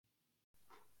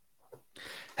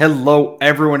Hello,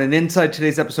 everyone, and inside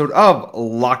today's episode of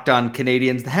Locked On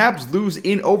Canadiens, the Habs lose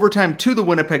in overtime to the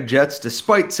Winnipeg Jets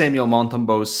despite Samuel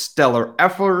Montembeault's stellar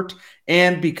effort.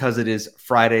 And because it is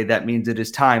Friday, that means it is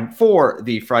time for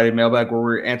the Friday mailbag, where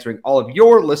we're answering all of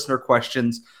your listener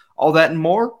questions. All that and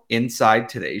more inside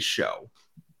today's show.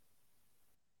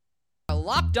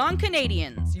 Locked On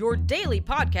Canadiens, your daily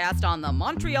podcast on the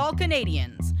Montreal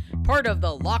Canadiens, part of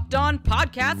the Locked On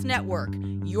Podcast Network,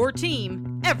 your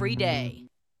team every day.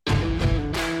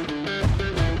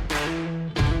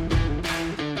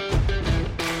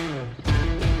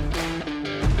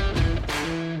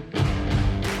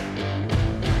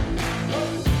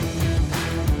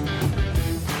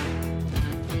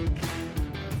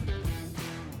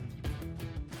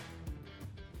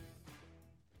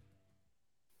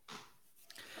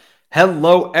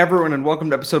 Hello, everyone, and welcome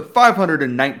to episode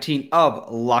 519 of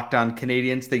Locked On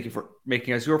Canadiens. Thank you for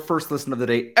making us your first listen of the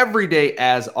day every day,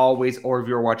 as always. Or if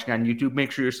you're watching on YouTube,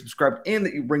 make sure you're subscribed and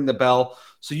that you ring the bell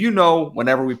so you know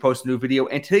whenever we post a new video.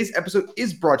 And today's episode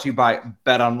is brought to you by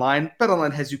BetOnline.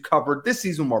 BetOnline has you covered this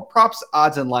season with more props,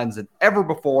 odds, and lines than ever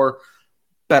before.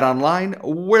 BetOnline,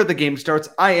 where the game starts.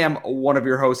 I am one of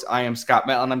your hosts. I am Scott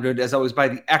Matlin. I'm joined, as always, by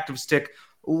the active stick,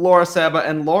 Laura Saba.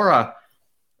 And Laura,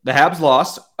 the Habs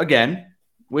lost again,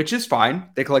 which is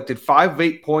fine. They collected 5 of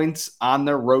 8 points on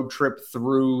their road trip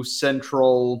through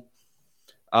Central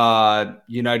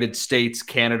United States,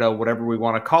 Canada, whatever we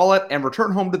want to call it, and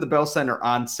return home to the Bell Center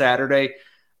on Saturday.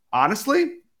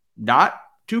 Honestly, not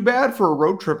too bad for a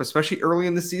road trip, especially early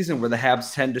in the season where the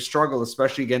Habs tend to struggle,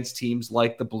 especially against teams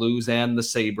like the Blues and the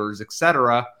Sabres,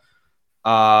 etc.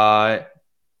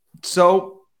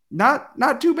 So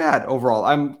not too bad overall.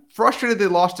 I'm frustrated they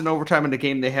lost in overtime in a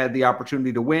game they had the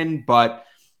opportunity to win, but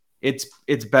it's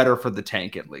better for the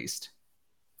tank at least.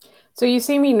 So you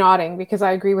see me nodding because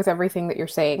I agree with everything that you're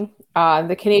saying.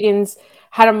 The Canadiens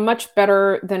had a much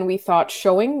better than we thought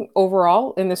showing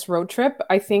overall in this road trip.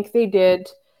 I think they did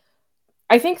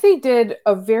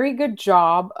a very good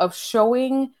job of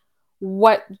showing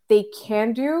what they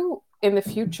can do in the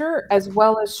future, as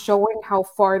well as showing how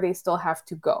far they still have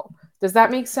to go. Does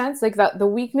that make sense? Like that, the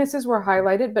weaknesses were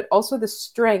highlighted, but also the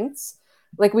strengths.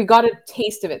 Like we got a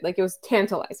taste of it. Like it was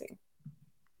tantalizing.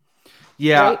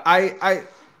 Yeah, right?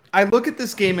 I look at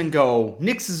this game and go,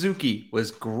 Nick Suzuki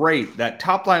was great. That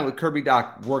top line with Kirby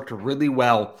Dach worked really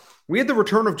well. We had the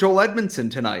return of Joel Edmondson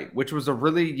tonight, which was a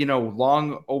really,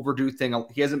 long overdue thing.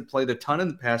 He hasn't played a ton in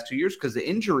the past 2 years because of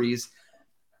injuries.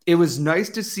 It was nice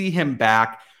to see him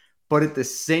back, but at the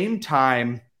same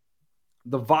time,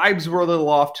 the vibes were a little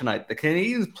off tonight. The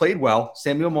Canadiens played well.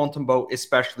 Samuel Montembeault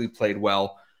especially played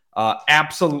well.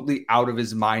 Absolutely out of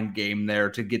his mind game there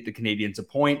to get the Canadiens a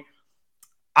point.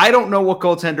 I don't know what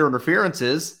goaltender interference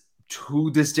is.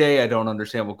 To this day, I don't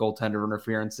understand what goaltender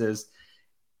interference is.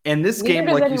 And this Neither game,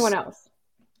 does like anyone else.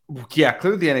 Yeah,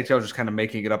 clearly the NHL is just kind of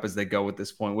making it up as they go at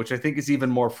this point, which I think is even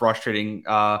more frustrating.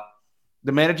 The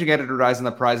managing editor Eyes on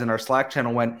the Prize in our Slack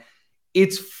channel went,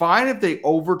 it's fine if they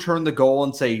overturn the goal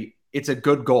and say it's a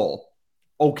good goal.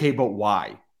 Okay, but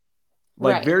why?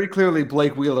 Like, very clearly,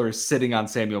 Blake Wheeler is sitting on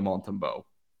Samuel Montembeault.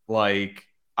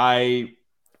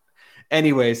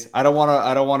 Anyways, I don't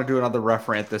want to do another ref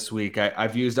rant this week.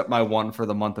 I've used up my one for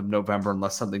the month of November,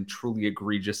 unless something truly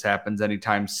egregious happens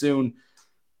anytime soon.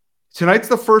 Tonight's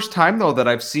the first time, though, that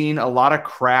I've seen a lot of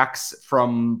cracks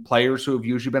from players who have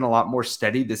usually been a lot more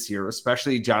steady this year,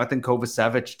 especially Jonathan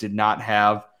Kovacevic did not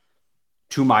have,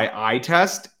 to my eye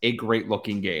test, a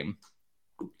great-looking game.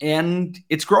 And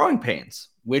it's growing pains,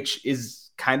 which is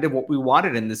kind of what we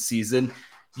wanted in this season.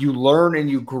 You learn and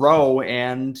you grow,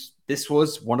 and this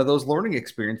was one of those learning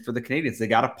experiences for the Canadiens. They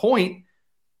got a point.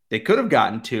 They could have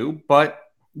gotten 2, but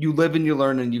you live and you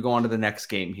learn and you go on to the next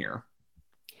game here.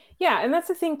 Yeah, and that's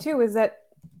the thing, too, is that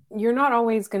you're not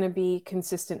always going to be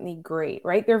consistently great,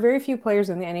 right? There are very few players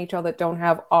in the NHL that don't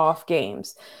have off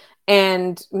games.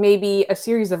 And maybe a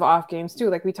series of off games too.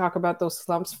 Like we talk about those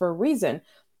slumps for a reason.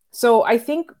 So I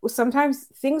think sometimes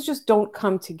things just don't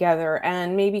come together,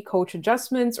 and maybe coach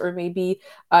adjustments or maybe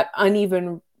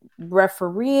uneven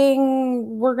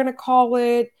refereeing, we're going to call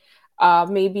it.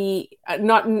 Maybe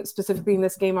not specifically in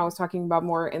this game. I was talking about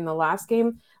more in the last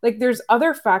game. Like there's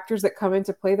other factors that come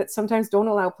into play that sometimes don't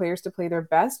allow players to play their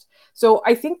best. So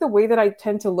I think the way that I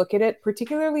tend to look at it,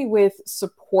 particularly with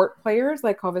support players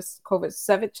like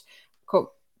Kovacevic,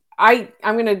 I'm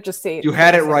going to just say it. You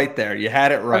had it right there. You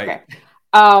had it right.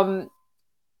 Okay.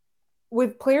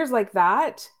 With players like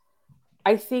that,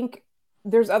 I think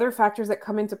there's other factors that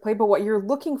come into play, but what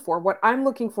I'm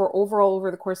looking for overall over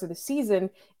the course of the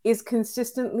season is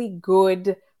consistently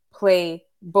good play,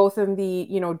 both in the,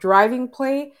 driving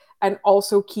play and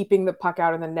also keeping the puck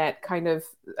out of the net kind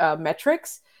of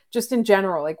metrics, just in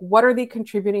general. Like, what are they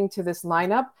contributing to this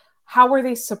lineup? How are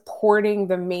they supporting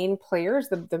the main players,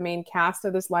 the main cast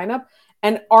of this lineup?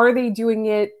 And are they doing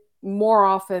it more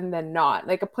often than not?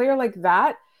 Like a player like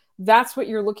that, that's what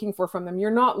you're looking for from them.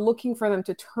 You're not looking for them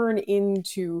to turn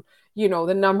into,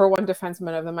 the number one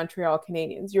defenseman of the Montreal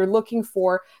Canadiens. You're looking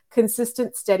for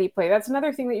consistent, steady play. That's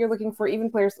another thing that you're looking for, even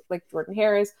players like Jordan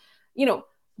Harris.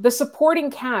 The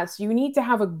supporting cast, you need to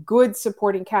have a good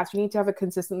supporting cast. You need to have a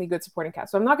consistently good supporting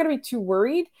cast. So I'm not going to be too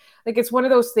worried. Like, it's one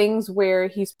of those things where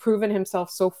he's proven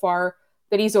himself so far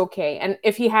that he's okay. And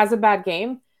if he has a bad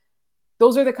game,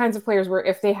 those are the kinds of players where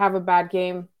if they have a bad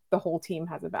game, the whole team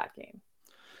has a bad game.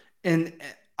 And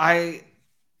I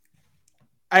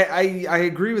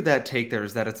agree with that take there,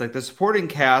 is that it's like the supporting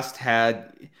cast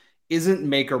isn't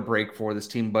make or break for this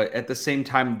team, but at the same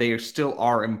time, they still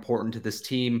are important to this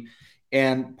team.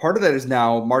 And part of that is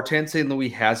now Martin St. Louis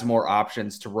has more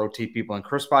options to rotate people, and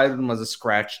Chris Biden was a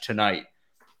scratch tonight.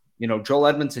 Joel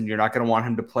Edmondson, you're not going to want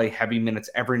him to play heavy minutes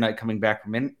every night coming back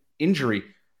from injury.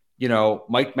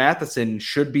 Mike Matheson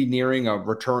should be nearing a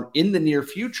return in the near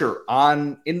future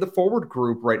in the forward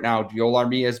group right now. Joel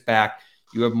Armia is back.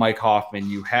 You have Mike Hoffman.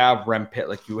 You have Rem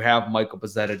Pitlick. You have Michael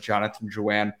Pezzetta, Jonathan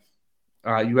Drouin.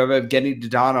 You have Evgeny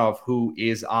Dodonov, who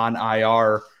is on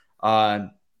IR.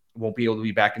 Won't be able to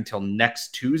be back until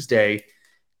next Tuesday.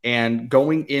 And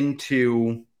going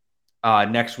into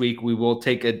next week, we will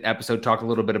take an episode, talk a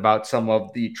little bit about some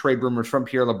of the trade rumors from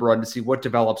Pierre LeBrun to see what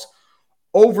develops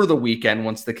over the weekend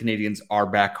once the Canadiens are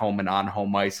back home and on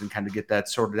home ice, and kind of get that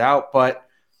sorted out. But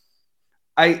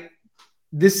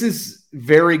this is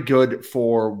very good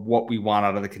for what we want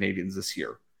out of the Canadiens this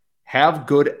year. Have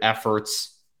good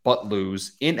efforts, but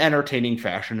lose in entertaining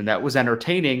fashion. And that was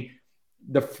entertaining.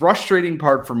 The frustrating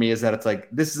part for me is that it's like,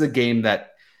 this is a game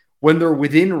that when they're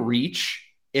within reach,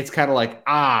 it's kind of like,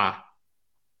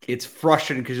 it's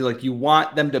frustrating because you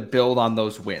want them to build on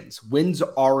those wins. Wins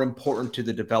are important to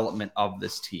the development of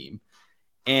this team.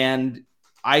 And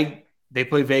they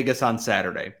play Vegas on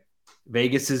Saturday.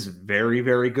 Vegas is very,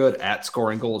 very good at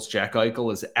scoring goals. Jack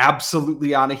Eichel is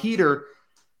absolutely on a heater.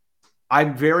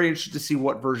 I'm very interested to see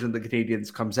what version of the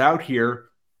Canadiens comes out here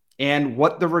and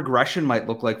what the regression might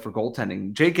look like for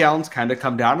goaltending. Jake Allen's kind of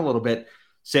come down a little bit.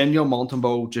 Samuel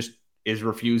Montembeault just is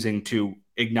refusing to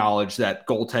acknowledge that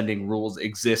goaltending rules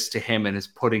exist to him and is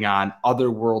putting on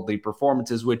otherworldly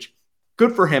performances, which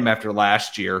good for him after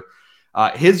last year.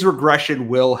 His regression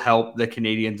will help the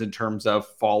Canadiens in terms of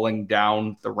falling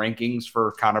down the rankings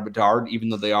for Connor Bedard, even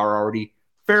though they are already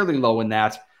fairly low in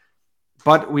that.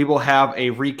 But we will have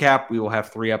a recap. We will have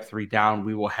 3 up, 3 down.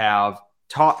 We will have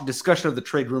discussion of the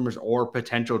trade rumors or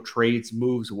potential trades,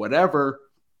 moves, whatever,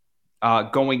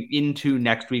 going into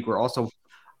next week. We're also,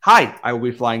 I will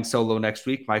be flying solo next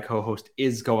week. My co-host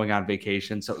is going on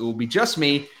vacation, so it will be just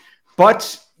me.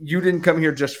 But you didn't come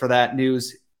here just for that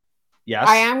news. Yes.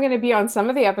 I am going to be on some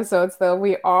of the episodes, though.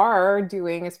 We are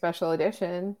doing a special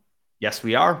edition. Yes,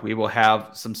 we are. We will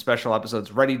have some special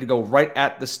episodes ready to go right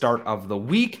at the start of the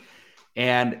week.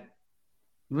 And,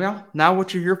 well, now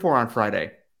what you're here for on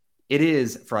Friday. It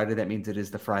is Friday. That means it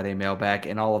is the Friday mailbag,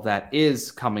 and all of that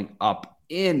is coming up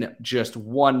in just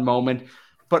one moment.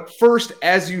 But first,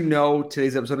 as you know,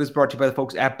 today's episode is brought to you by the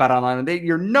folks at BetOnline, and they're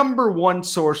your number one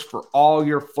source for all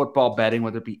your football betting,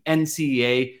 whether it be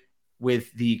NCAA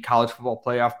with the college football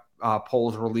playoff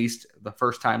polls released the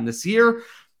first time this year.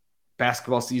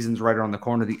 Basketball season's right around the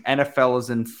corner. The NFL is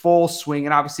in full swing,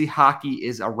 and obviously hockey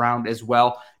is around as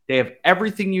well. They have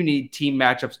everything you need, team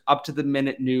matchups,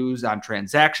 up-to-the-minute news on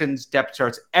transactions, depth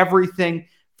charts, everything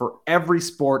for every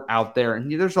sport out there.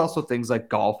 And there's also things like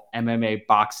golf, MMA,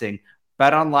 boxing.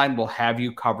 BetOnline will have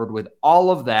you covered with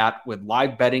all of that, with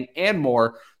live betting and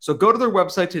more. So go to their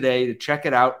website today to check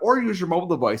it out, or use your mobile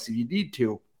device if you need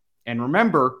to. And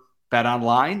remember,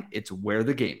 BetOnline, it's where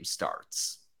the game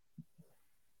starts.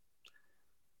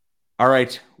 All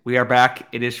right. We are back.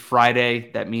 It is Friday.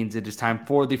 That means it is time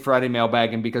for the Friday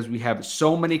mailbag. And because we have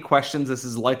so many questions, this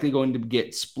is likely going to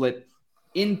get split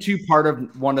into part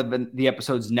of one of the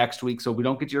episodes next week. So if we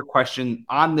don't get to your question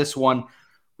on this one,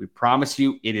 we promise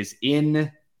you it is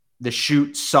in the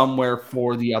chute somewhere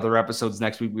for the other episodes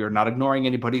next week. We are not ignoring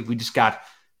anybody. We just got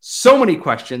so many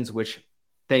questions, which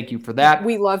thank you for that.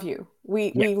 We love you.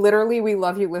 We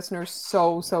love you, listeners,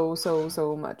 so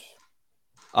much.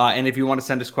 And if you want to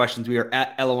send us questions, we are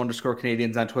at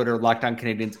LO_Canadians on Twitter,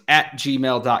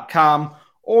 LockedOnCanadians@gmail.com,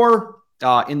 or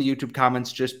in the YouTube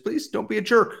comments. Just please don't be a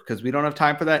jerk, because we don't have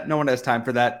time for that. No one has time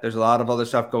for that. There's a lot of other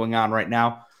stuff going on right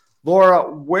now. Laura,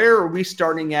 where are we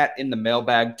starting at in the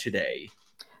mailbag today?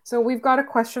 So we've got a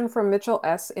question from Mitchell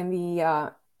S. in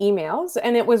the emails,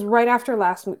 and it was right after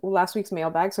last week's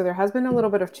mailbag, so there has been a little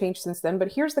bit of change since then,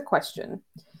 but here's the question.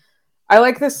 I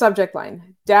like this subject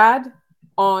line. Dad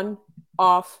on,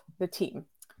 off the team.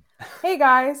 Hey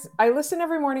guys, I listen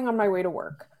every morning on my way to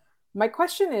work. My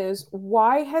question is,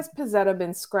 why has Pezzetta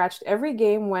been scratched every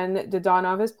game when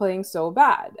Dadonov is playing so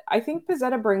bad? I think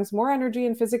Pezzetta brings more energy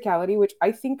and physicality, which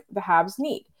I think the Habs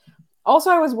need. Also,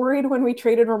 I was worried when we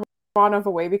traded Romanov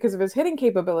away because of his hitting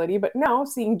capability, but now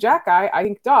seeing Jack Eye, I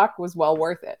think Doc was well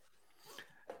worth it.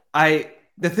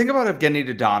 The thing about Evgeny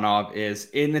Dadonov is,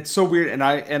 and it's so weird, and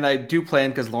I do plan,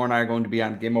 because Laura and I are going to be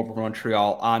on Game Over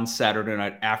Montreal on Saturday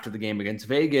night after the game against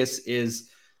Vegas, is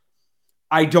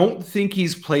I don't think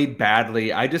he's played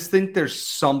badly. I just think there's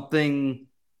something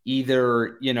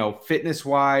either,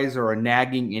 fitness-wise or a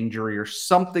nagging injury or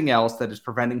something else that is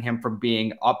preventing him from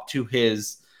being up to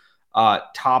his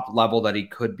top level that he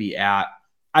could be at.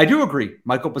 I do agree.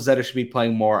 Michael Pezzetta should be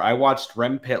playing more. I watched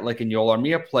Rem Pitlick and Yoel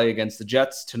Armia play against the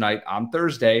Jets tonight on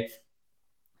Thursday.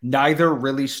 Neither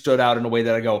really stood out in a way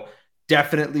that I go,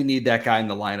 definitely need that guy in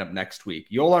the lineup next week.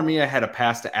 Yoel Armia had a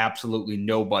pass to absolutely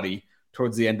nobody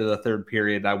towards the end of the third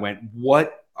period. I went,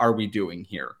 what are we doing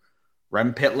here?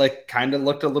 Rem Pitlick kind of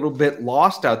looked a little bit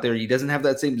lost out there. He doesn't have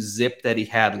that same zip that he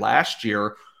had last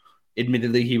year.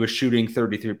 Admittedly, he was shooting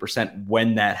 33%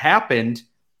 when that happened.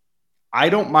 I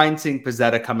don't mind seeing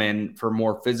Pezzetta come in for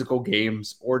more physical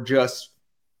games, or just,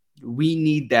 we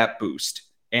need that boost.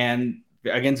 And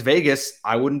against Vegas,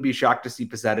 I wouldn't be shocked to see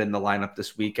Pezzetta in the lineup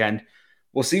this weekend.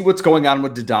 We'll see what's going on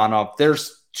with Dadonov.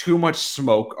 There's too much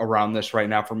smoke around this right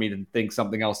now for me to think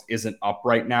something else isn't up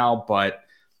right now, but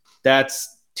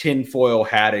that's tinfoil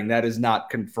hatting. That is not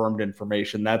confirmed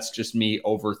information. That's just me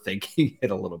overthinking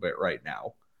it a little bit right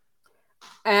now.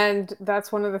 And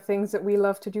that's one of the things that we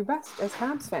love to do best as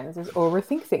Habs fans, is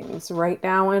overthink things right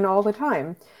now and all the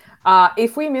time.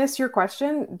 If we miss your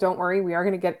question, don't worry. We are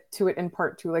going to get to it in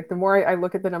part 2. Like, the more I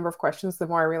look at the number of questions, the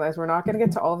more I realize we're not going to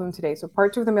get to all of them today. So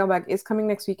part 2 of the mailbag is coming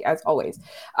next week, as always.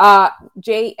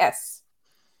 JS.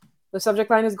 The subject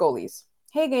line is goalies.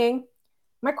 Hey, gang.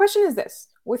 My question is this.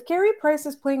 With Carey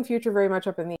Price's playing future very much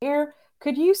up in the air,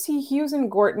 could you see Hughes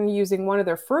and Gorton using one of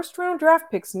their first-round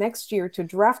draft picks next year to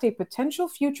draft a potential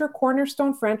future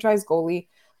cornerstone franchise goalie,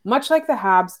 much like the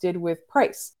Habs did with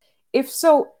Price? If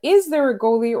so, is there a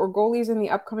goalie or goalies in the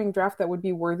upcoming draft that would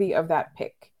be worthy of that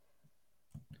pick?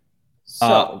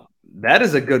 That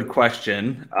is a good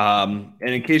question. And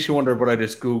in case you wondered what I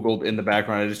just Googled in the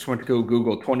background, I just went to go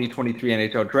Google 2023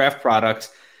 NHL draft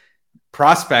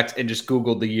prospects and just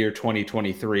Googled the year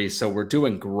 2023. So we're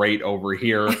doing great over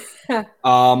here.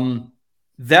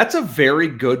 That's a very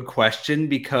good question,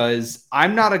 because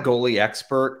I'm not a goalie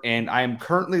expert, and I'm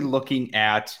currently looking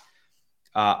at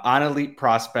on Elite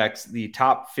Prospects, the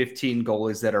top 15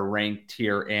 goalies that are ranked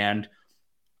here. And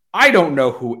I don't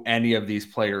know who any of these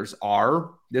players are.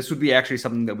 This would be actually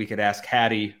something that we could ask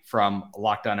Hattie from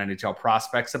Locked On NHL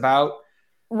Prospects about.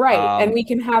 Right. And we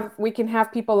can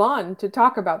have people on to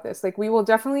talk about this. Like, we will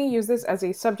definitely use this as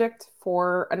a subject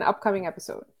for an upcoming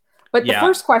episode. But the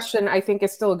first question, I think,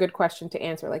 is still a good question to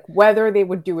answer, like whether they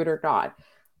would do it or not.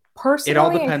 Personally, it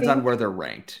all depends on where they're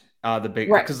ranked.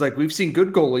 Because like we've seen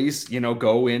good goalies,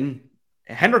 go in.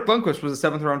 Henrik Lundqvist was a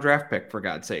 7th round draft pick, for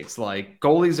God's sakes. Like,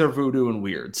 goalies are voodoo and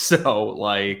weird. So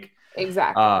like,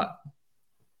 exactly.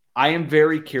 I am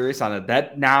very curious on it.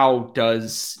 That now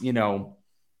does,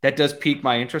 that does pique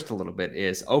my interest a little bit.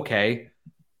 Is okay.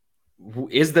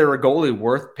 Is there a goalie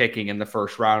worth picking in the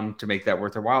first round to make that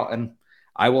worth their while? And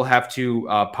I will have to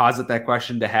posit that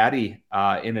question to Hattie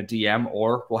in a DM,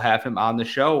 or we'll have him on the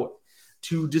show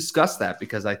to discuss that,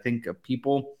 because I think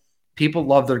people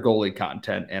love their goalie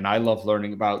content, and I love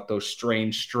learning about those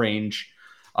strange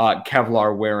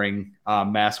Kevlar wearing,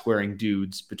 mask wearing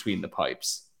dudes between the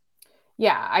pipes.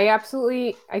 Yeah, I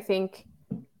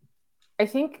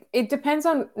think it depends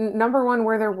on, number one,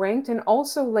 where they're ranked, and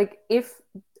also like if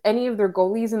any of their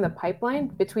goalies in the pipeline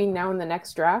between now and the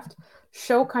next draft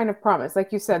show kind of promise.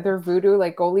 Like you said, they're voodoo,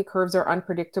 like goalie curves are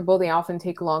unpredictable. They often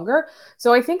take longer.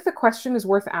 So I think the question is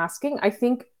worth asking. I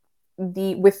think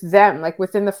with them, like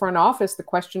within the front office, the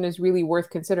question is really worth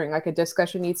considering. Like, a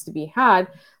discussion needs to be had,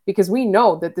 because we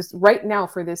know that this right now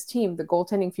for this team, the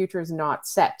goaltending future is not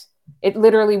set. It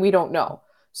literally, we don't know.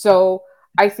 So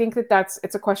I think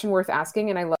it's a question worth asking,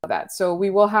 and I love that. So we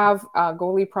will have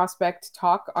goalie prospect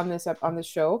talk on this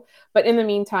show. But in the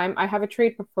meantime, I have a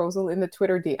trade proposal in the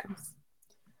Twitter DMs.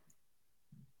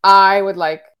 I would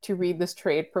like to read this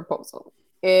trade proposal.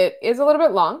 It is a little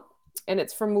bit long, and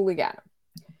it's from Mulligana.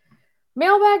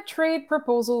 Mailbag trade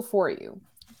proposal for you.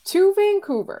 To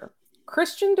Vancouver,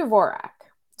 Christian Dvorak.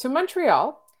 To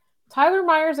Montreal, Tyler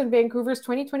Myers and Vancouver's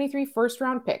 2023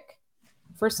 first-round pick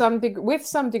with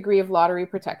some degree of lottery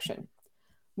protection.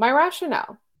 My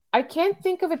rationale: I can't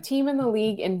think of a team in the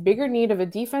league in bigger need of a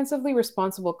defensively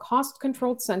responsible,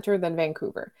 cost-controlled center than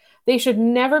Vancouver. They should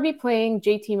never be playing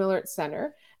JT Miller at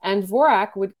center, and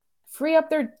Dvorak would free up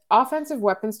their offensive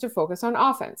weapons to focus on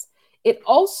offense. It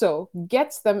also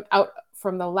gets them out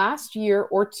from the last year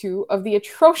or two of the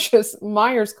atrocious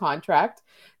Myers contract,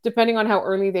 depending on how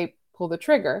early they pull the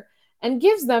trigger, and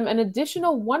gives them an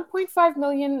additional $1.5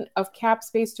 million of cap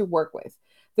space to work with.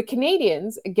 The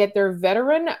Canadiens get their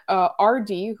veteran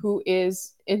RD, who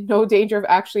is in no danger of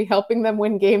actually helping them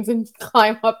win games and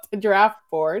climb up the draft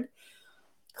board,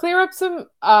 clear up some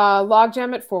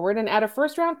logjam at forward, and add a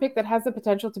first-round pick that has the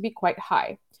potential to be quite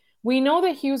high. We know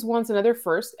that Hughes wants another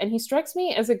first, and he strikes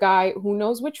me as a guy who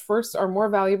knows which firsts are more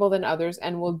valuable than others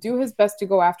and will do his best to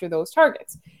go after those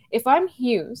targets. If I'm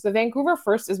Hughes, the Vancouver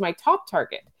first is my top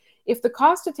target. If the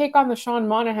cost to take on the Sean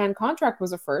Monahan contract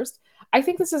was a first, I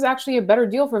think this is actually a better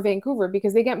deal for Vancouver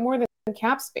because they get more than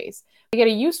cap space. They get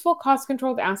a useful,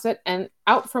 cost-controlled asset and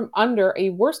out from under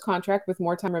a worse contract with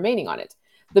more time remaining on it.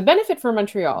 The benefit for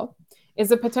Montreal is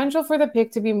the potential for the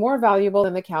pick to be more valuable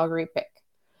than the Calgary pick.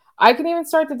 I can even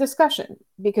start the discussion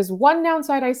because one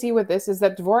downside I see with this is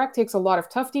that Dvorak takes a lot of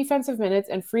tough defensive minutes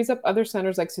and frees up other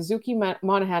centers like Suzuki,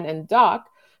 Monahan, and Dach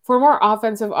for more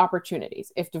offensive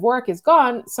opportunities. If Dvorak is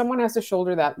gone, someone has to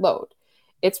shoulder that load.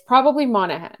 It's probably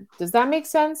Monahan. Does that make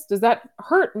sense? Does that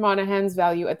hurt Monahan's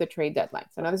value at the trade deadline?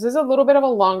 So now this is a little bit of a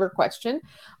longer question.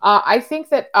 I think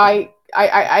that I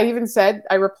even said,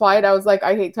 I replied, I was like,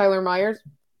 I hate Tyler Myers.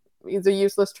 He's a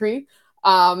useless tree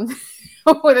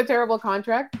with a terrible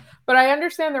contract. But I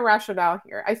understand the rationale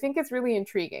here. I think it's really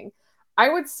intriguing. I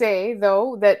would say,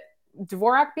 though, that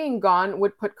Dvorak being gone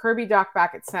would put Kirby Dach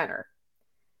back at center.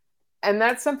 And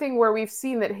that's something where we've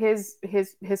seen that his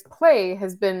play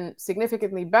has been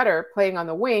significantly better playing on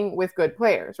the wing with good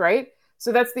players, right?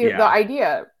 So that's the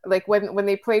idea. Like when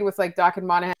they played with like Dach and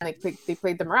Monahan, they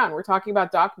played them around. We're talking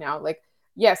about Dach now. Like,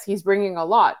 yes, he's bringing a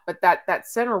lot, but that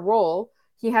center role,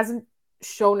 he hasn't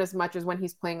shown as much as when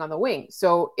he's playing on the wing.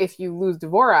 So if you lose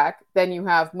Dvorak, then you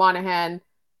have Monahan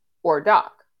or Dach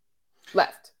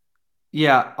left.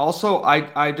 Yeah. Also,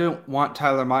 I don't want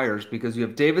Tyler Myers because you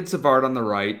have David Savard on the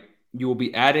right. You will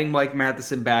be adding Mike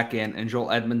Matheson back in, and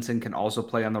Joel Edmondson can also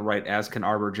play on the right, as can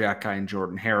Arbor Xhekaj and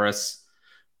Jordan Harris.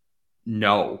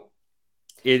 No.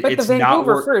 But the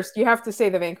Vancouver first, you have to say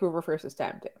the Vancouver first is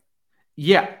tempting.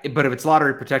 Yeah, but if it's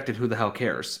lottery protected, who the hell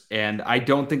cares? And I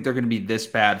don't think they're going to be this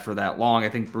bad for that long. I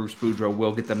think Bruce Boudreau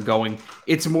will get them going.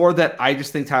 It's more that I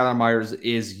just think Tyler Myers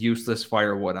is useless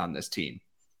firewood on this team.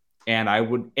 And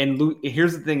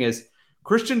here's the thing is,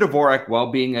 Christian Dvorak,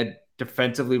 while being a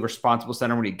defensively responsible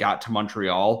center when he got to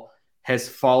Montreal, has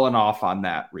fallen off on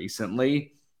that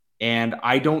recently. And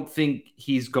I don't think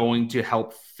he's going to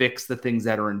help fix the things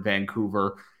that are in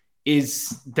Vancouver.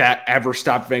 Is that ever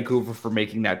stopped Vancouver from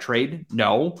making that trade?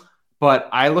 No. But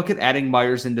I look at adding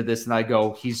Myers into this and I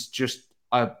go, he's just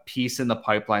a piece in the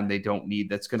pipeline they don't need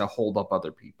that's going to hold up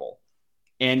other people.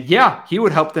 And yeah, he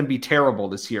would help them be terrible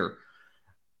this year.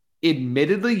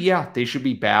 Admittedly, yeah, they should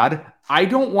be bad. I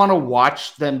don't want to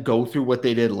watch them go through what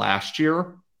they did last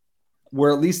year,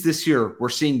 where at least this year we're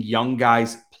seeing young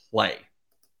guys play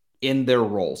in their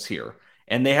roles here.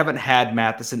 And they haven't had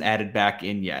Matheson added back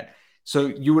in yet. So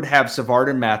you would have Savard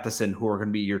and Matheson, who are going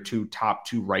to be your top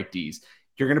two right Ds.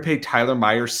 You're going to pay Tyler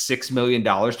Myers $6 million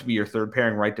to be your third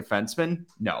pairing right defenseman?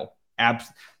 No.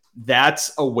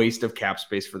 That's a waste of cap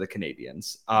space for the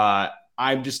Canadiens.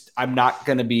 I'm not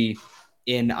going to be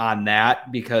in on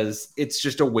that because it's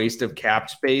just a waste of cap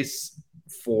space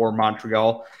for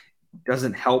Montreal. It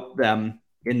doesn't help them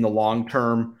in the long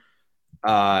term.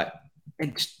 I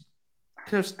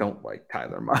just don't like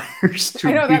Tyler Myers.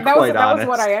 I know that was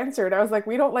what I answered. I was like,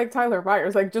 we don't like Tyler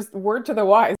Myers. Like, just word to the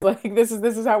wise. Like, this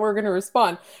is how we're going to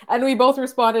respond. And we both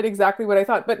responded exactly what I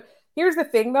thought. But here's the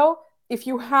thing, though. If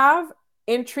you have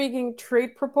intriguing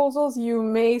trade proposals, you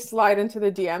may slide into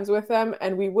the DMs with them,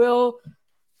 and we will,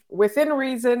 within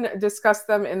reason, discuss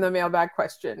them in the mailbag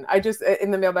questions. I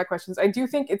do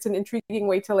think it's an intriguing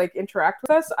way to like interact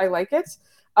with us. I like it.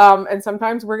 And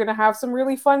sometimes we're going to have some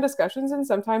really fun discussions, and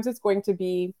sometimes it's going to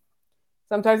be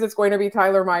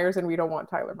Tyler Myers, and we don't want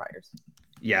Tyler Myers.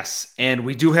 Yes, and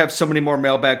we do have so many more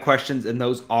mailbag questions, and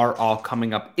those are all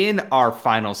coming up in our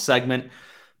final segment.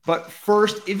 But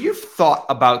first, if you've thought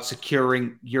about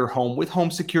securing your home with home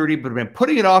security but have been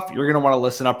putting it off, you're going to want to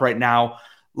listen up right now.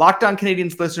 Locked On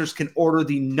Canadiens listeners can order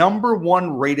the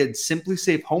 #1 rated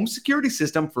SimpliSafe home security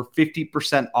system for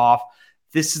 50% off.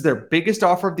 This is their biggest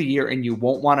offer of the year, and you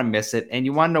won't want to miss it. And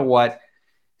you want to know what?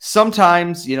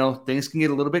 Sometimes, things can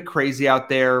get a little bit crazy out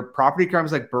there. Property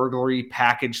crimes like burglary,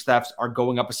 package thefts are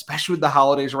going up, especially with the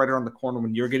holidays right around the corner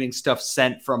when you're getting stuff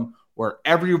sent from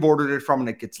wherever you've ordered it from and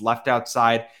it gets left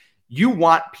outside. You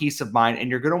want peace of mind, and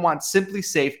you're going to want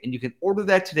SimpliSafe, and you can order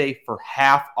that today for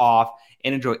half off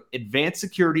and enjoy advanced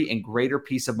security and greater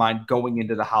peace of mind going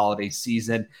into the holiday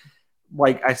season.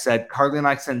 Like I said, Carly and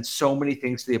I send so many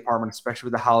things to the apartment, especially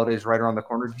with the holidays right around the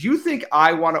corner. Do you think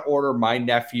I want to order my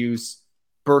nephew's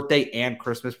birthday and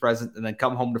Christmas present and then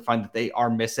come home to find that they are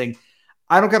missing?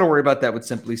 I don't got to worry about that with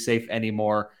SimpliSafe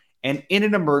anymore. And in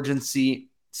an emergency,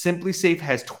 SimpliSafe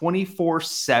has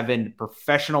 24/7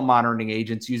 professional monitoring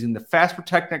agents using the Fast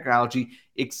Protect technology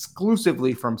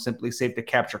exclusively from SimpliSafe to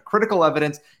capture critical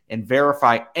evidence and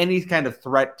verify any kind of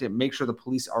threat to make sure the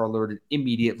police are alerted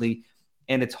immediately.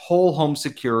 And it's whole home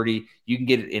security. You can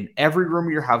get it in every room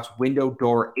of your house, window,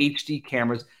 door, HD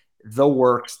cameras, the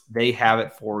works. They have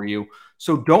it for you.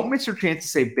 So don't miss your chance to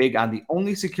save big on the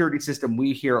only security system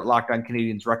we here at Locked On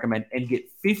Canadians recommend, and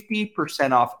get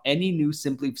 50% off any new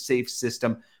SimpliSafe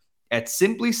system at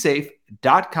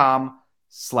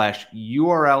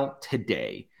simplisafe.com/URL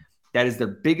today. That is their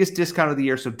biggest discount of the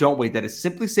year, so don't wait. That is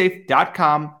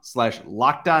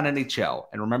simplisafe.com/LockedOnNHL.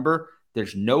 And remember,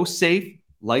 there's no safe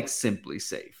like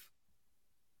SimpliSafe.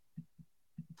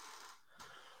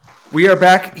 We are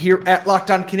back here at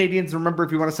Locked On Canadians. Remember,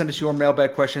 if you want to send us your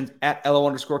mailbag questions, at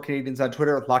 @LO_Canadians on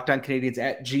Twitter,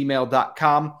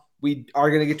 LockedOnCanadians@gmail.com. We are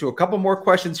going to get to a couple more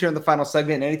questions here in the final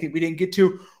segment, and anything we didn't get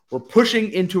to, we're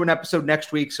pushing into an episode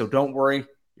next week, so don't worry.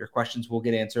 Your questions will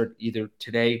get answered either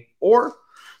today or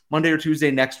Monday or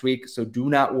Tuesday next week, so do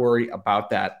not worry about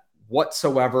that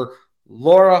whatsoever.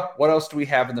 Laura, what else do we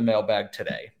have in the mailbag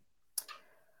today?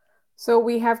 So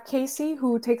we have Casey,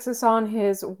 who takes us on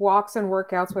his walks and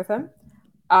workouts with him.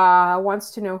 Wants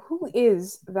to know, who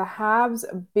is the Habs'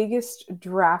 biggest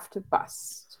draft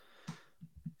bust?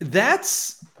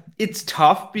 It's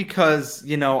tough because,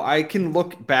 I can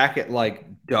look back at like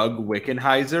Doug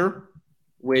Wickenheiser,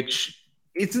 which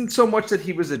isn't so much that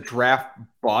he was a draft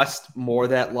bust, more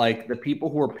that like the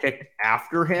people who were picked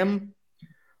after him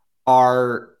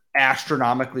are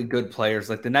astronomically good players,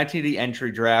 like the 1980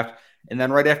 entry draft. And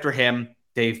then right after him,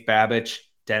 Dave Babbage,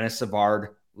 Dennis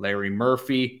Savard, Larry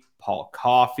Murphy, Paul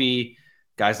Coffey,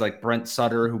 guys like Brent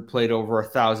Sutter, who played over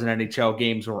 1,000 NHL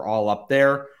games, were all up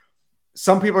there.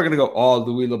 Some people are going to go, oh,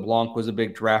 Louis LeBlanc was a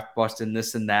big draft bust and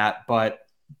this and that. But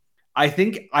I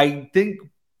think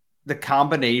the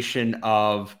combination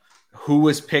of who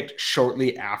was picked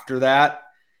shortly after that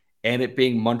and it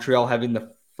being Montreal having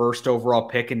the first overall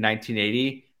pick in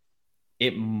 1980,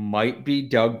 it might be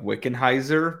Doug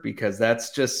Wickenheiser, because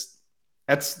that's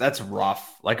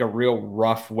rough, like a real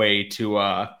rough way to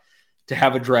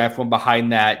have a draft. One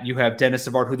behind that, you have Dennis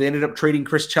Savard, who they ended up trading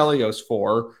Chris Chelios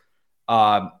for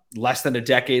less than a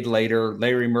decade later.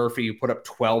 Larry Murphy, who put up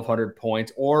 1,200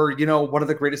 points, or one of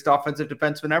the greatest offensive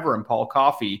defensemen ever, and Paul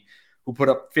Coffey, who put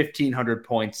up 1,500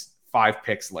 points 5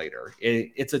 picks later.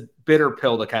 It's a bitter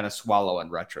pill to kind of swallow in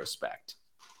retrospect.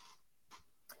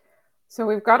 So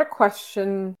we've got a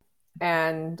question,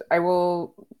 and I'm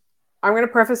going to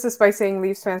preface this by saying,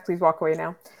 Leafs fans, please walk away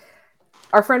now.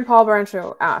 Our friend Paul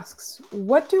Brancho asks,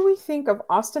 what do we think of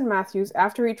Auston Matthews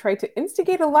after he tried to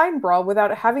instigate a line brawl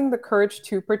without having the courage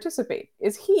to participate?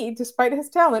 Is he, despite his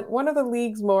talent, one of the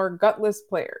league's more gutless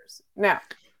players? Now,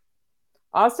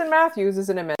 Auston Matthews is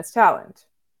an immense talent.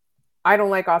 I don't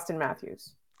like Auston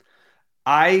Matthews.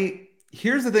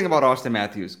 Here's the thing about Auston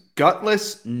Matthews.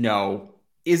 Gutless, no.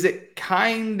 Is it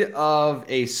kind of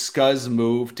a scuzz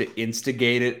move to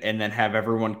instigate it and then have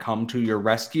everyone come to your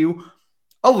rescue?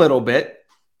 A little bit.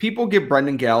 People give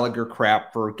Brendan Gallagher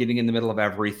crap for getting in the middle of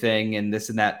everything and this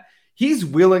and that. He's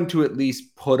willing to at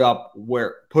least put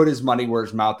his money where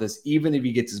his mouth is, even if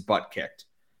he gets his butt kicked.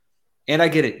 And I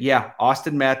get it. Yeah,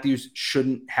 Auston Matthews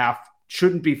shouldn't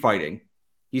be fighting.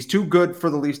 He's too good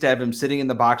for the Leafs to have him sitting in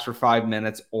the box for 5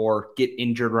 minutes or get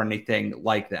injured or anything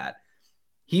like that.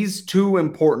 He's too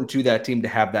important to that team to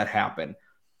have that happen.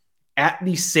 At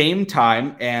the same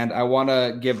time, and I want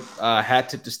to give a hat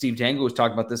tip to Steve Dangle, who's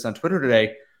talking about this on Twitter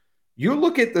today. You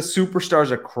look at the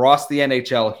superstars across the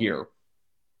NHL here.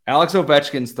 Alex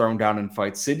Ovechkin's thrown down in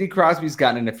fights. Sidney Crosby's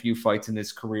gotten in a few fights in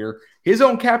his career. His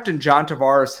own captain, John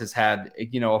Tavares, has had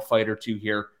a fight or two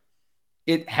here.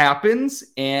 It happens,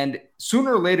 and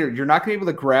sooner or later, you're not going to be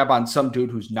able to grab on some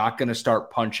dude who's not going to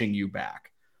start punching you back.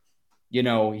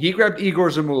 He grabbed Igor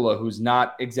Zamula, who's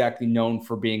not exactly known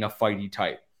for being a fighty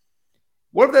type.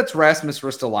 What if that's Rasmus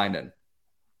Ristolainen?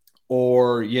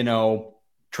 Or,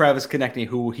 Travis Konechny,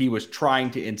 who he was trying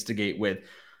to instigate with.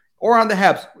 Or on the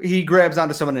Habs, he grabs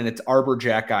onto someone and it's Arbor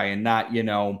Xhekaj and not,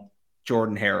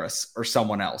 Jordan Harris or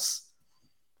someone else.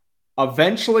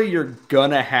 Eventually, you're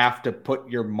going to have to put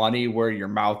your money where your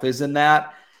mouth is in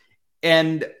that.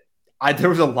 And there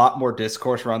was a lot more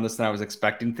discourse around this than I was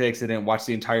expecting today because I didn't watch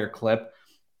the entire clip.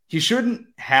 He shouldn't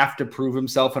have to prove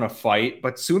himself in a fight,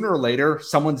 but sooner or later,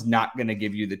 someone's not going to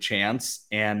give you the chance.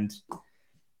 And,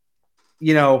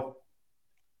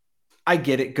 I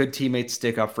get it. Good teammates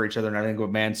stick up for each other and everything,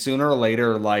 but man, sooner or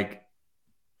later, like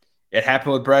it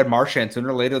happened with Brad Marchand, sooner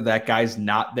or later, that guy's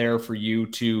not there for you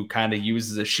to kind of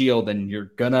use as a shield, and you're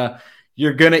gonna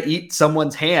eat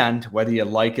someone's hand, whether you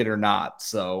like it or not.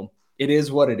 So it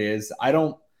is what it is.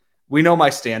 We know my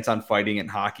stance on fighting in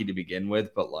hockey to begin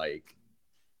with, but like,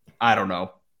 I don't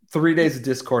know. 3 days of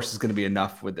discourse is going to be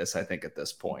enough with this, I think, at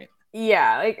this point.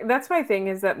 Yeah, like that's my thing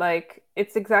is that like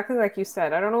it's exactly like you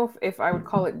said. I don't know if I would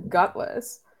call it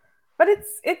gutless, but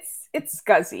it's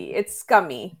scuzzy, it's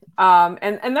scummy.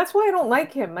 And that's why I don't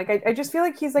like him. Like I just feel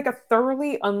like he's like a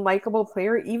thoroughly unlikable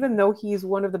player, even though he's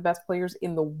one of the best players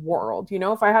in the world.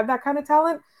 If I had that kind of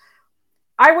talent,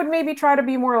 I would maybe try to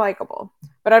be more likable,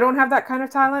 but I don't have that kind of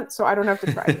talent, so I don't have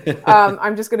to try.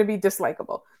 I'm just going to be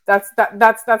dislikable. That's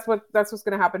what's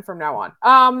going to happen from now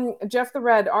on. Jeff the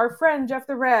Red, our friend Jeff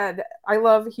the Red, I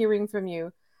love hearing from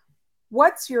you.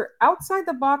 What's your outside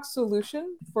the box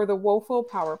solution for the woeful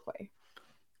power play?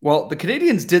 Well, the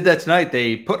Canadiens did that tonight.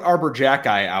 They put Arbor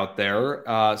Xhekaj out there.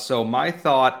 So my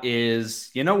thought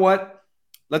is, you know what?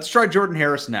 Let's try Jordan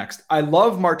Harris next. I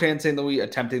love Martin St. Louis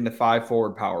attempting the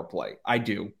 5-forward power play. I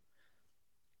do.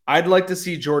 I'd like to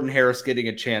see Jordan Harris getting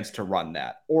a chance to run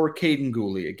that, or Kaiden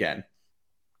Guhle again.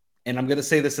 And I'm going to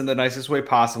say this in the nicest way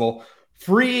possible,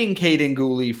 freeing Kaiden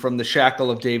Guhle from the shackle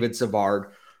of David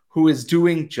Savard, who is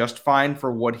doing just fine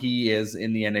for what he is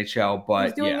in the NHL. But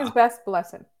he's doing his best,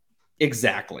 bless him.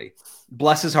 Exactly.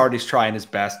 Bless his heart, he's trying his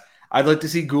best. I'd like to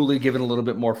see Guhle given a little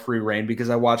bit more free reign because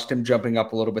I watched him jumping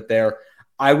up a little bit there.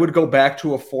 I would go back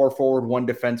to a 4-forward,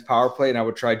 1-defense power play, and I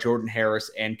would try Jordan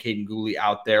Harris and Kaiden Guhle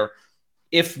out there.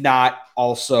 If not,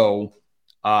 also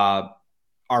Arbor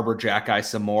Xhekaj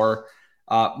some more.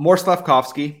 More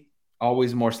Slafkovsky.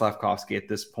 Always more Slafkovsky at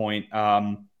this point.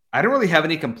 I don't really have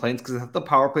any complaints because I thought the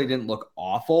power play didn't look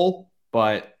awful,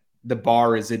 but the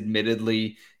bar is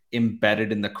admittedly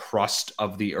embedded in the crust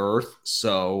of the earth.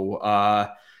 So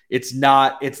it's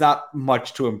not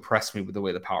much to impress me with the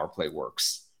way the power play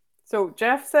works. So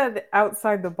Jeff said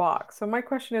outside the box. So my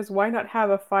question is, why not have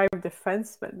a 5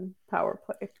 defenseman power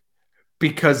play?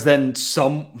 Because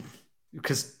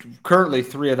currently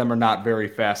 3 of them are not very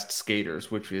fast skaters,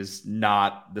 which is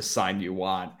not the sign you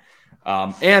want.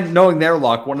 And knowing their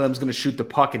luck, one of them is going to shoot the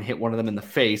puck and hit one of them in the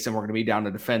face, and we're going to be down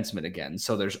to defenseman again.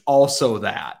 So there's also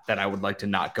that I would like to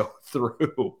not go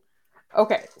through.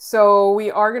 Okay, so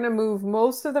we are going to move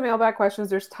most of the mailbag questions.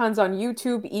 There's tons on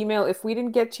YouTube, email. If we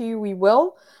didn't get to you, we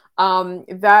will.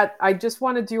 That I just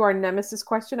want to do our nemesis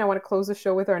question. I want to close the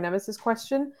show with our nemesis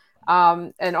question.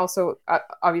 And also,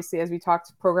 obviously, as we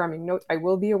talked programming note, I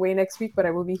will be away next week, but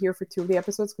I will be here for 2 of the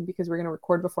episodes because we're going to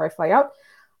record before I fly out.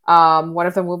 One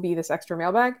of them will be this extra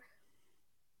mailbag.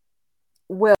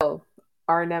 Will,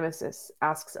 our nemesis,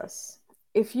 asks us,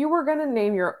 if you were going to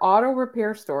name your auto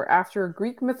repair store after a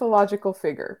Greek mythological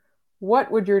figure, what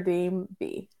would your name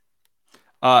be?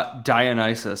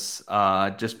 Dionysus,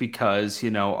 just because,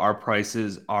 our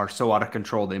prices are so out of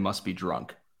control, they must be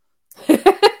drunk.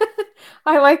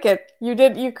 I like it.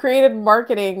 You created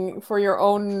marketing for your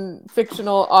own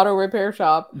fictional auto repair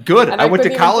shop. Good. I went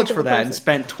to college for that and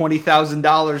spent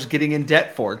 $20,000 getting in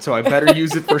debt for it. So I better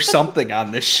use it for something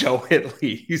on this show at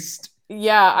least.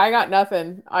 Yeah, I got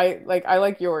nothing. I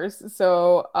like yours.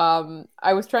 So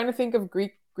I was trying to think of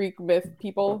Greek myth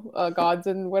people, gods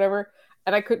and whatever,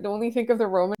 and I could only think of the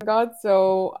Roman gods.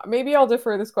 So maybe I'll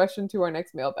defer this question to our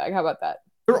next mailbag. How about that?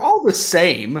 They're all the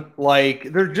same.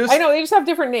 Like, they're just... I know, they just have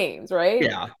different names, right?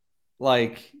 Yeah.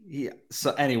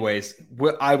 So anyways,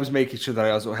 I was making sure that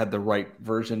I also had the right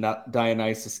version. Not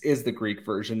Dionysus is the Greek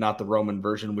version, not the Roman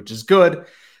version, which is good.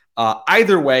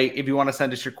 Either way, if you want to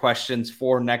send us your questions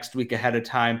for next week ahead of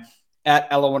time, at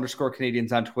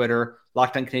 @LO_Canadians on Twitter,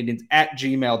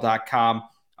 LockedOnCanadians@gmail.com.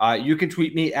 You can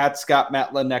tweet me at Scott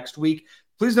Matla next week.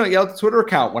 Please don't yell at the Twitter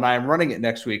account when I am running it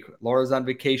next week. Laura's on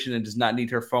vacation and does not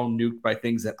need her phone nuked by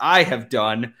things that I have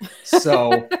done.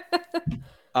 So,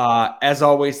 as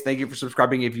always, thank you for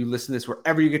subscribing. If you listen to this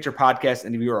wherever you get your podcast,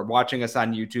 and if you are watching us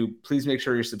on YouTube, please make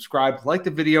sure you're subscribed, like the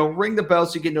video, ring the bell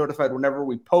so you get notified whenever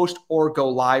we post or go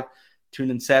live. Tune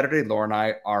in Saturday. Laura and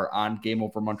I are on Game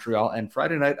Over Montreal, and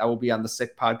Friday night I will be on the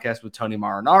Sick Podcast with Tony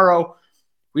Marinaro.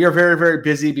 We are very, very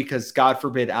busy because God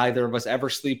forbid either of us ever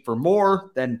sleep for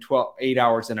more than 8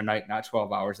 hours in a night, not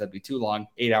 12 hours. That'd be too long.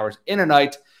 8 hours in a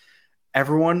night.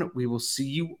 Everyone, we will see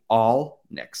you all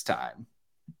next time.